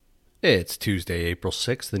It's Tuesday, April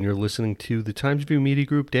 6th, and you're listening to the Times View Media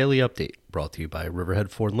Group Daily Update, brought to you by Riverhead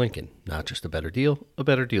Ford Lincoln. Not just a better deal, a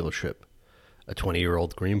better dealership. A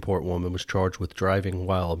 20-year-old Greenport woman was charged with driving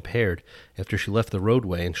while impaired after she left the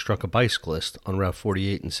roadway and struck a bicyclist on Route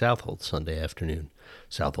 48 in Southold Sunday afternoon.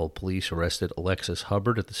 Southold police arrested Alexis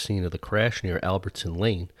Hubbard at the scene of the crash near Albertson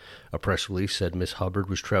Lane. A press release said Miss Hubbard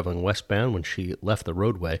was traveling westbound when she left the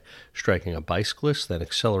roadway, striking a bicyclist, then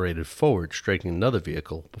accelerated forward, striking another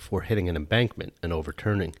vehicle before hitting an embankment and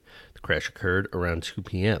overturning. The crash occurred around 2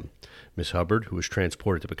 p.m. Miss Hubbard, who was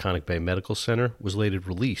transported to Peconic Bay Medical Center, was later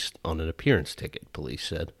released on an appearance ticket, police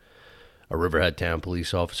said. A Riverhead Town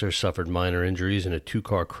police officer suffered minor injuries in a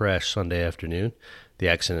two-car crash Sunday afternoon. The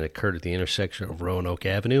accident occurred at the intersection of Roanoke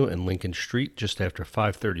Avenue and Lincoln Street just after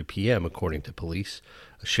 5:30 p.m., according to police.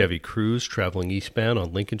 A Chevy Cruze traveling eastbound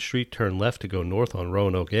on Lincoln Street turned left to go north on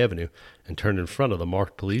Roanoke Avenue and turned in front of the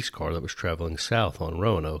marked police car that was traveling south on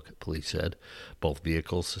Roanoke, police said. Both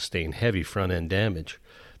vehicles sustained heavy front-end damage.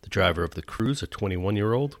 The driver of the Cruze, a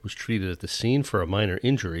 21-year-old, was treated at the scene for a minor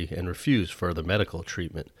injury and refused further medical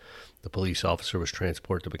treatment. The police officer was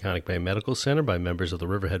transported to Peconic Bay Medical Center by members of the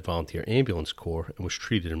Riverhead Volunteer Ambulance Corps and was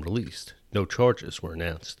treated and released. No charges were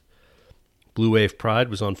announced. Blue Wave Pride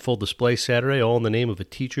was on full display Saturday, all in the name of a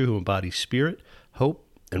teacher who embodies spirit, hope,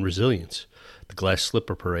 and resilience. The Glass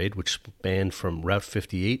Slipper Parade, which spanned from Route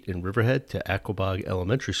 58 in Riverhead to Aquabog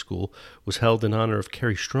Elementary School, was held in honor of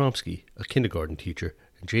Kerry Stromsky, a kindergarten teacher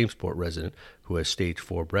and Jamesport resident who has stage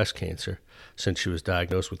 4 breast cancer. Since she was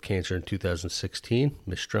diagnosed with cancer in 2016,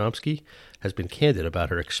 Ms. Stromsky has been candid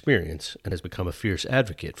about her experience and has become a fierce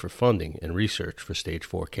advocate for funding and research for stage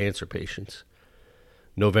 4 cancer patients.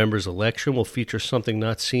 November's election will feature something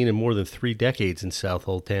not seen in more than 3 decades in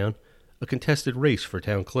Southold Town, a contested race for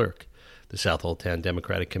town clerk. The Southold Town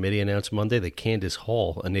Democratic Committee announced Monday that Candace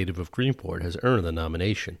Hall, a native of Greenport, has earned the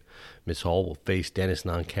nomination. Ms. Hall will face Dennis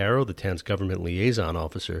Noncaro, the town's government liaison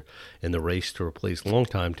officer, in the race to replace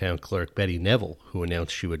longtime town clerk Betty Neville, who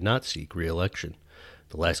announced she would not seek re-election.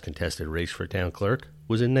 The last contested race for town clerk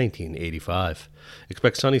was in 1985.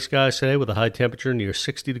 Expect sunny skies today with a high temperature near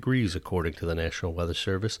 60 degrees, according to the National Weather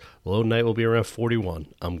Service. The low tonight will be around 41.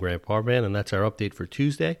 I'm Grant Parban, and that's our update for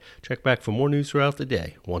Tuesday. Check back for more news throughout the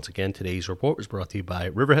day. Once again, today's report was brought to you by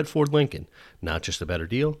Riverhead Ford Lincoln. Not just a better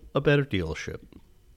deal, a better dealership.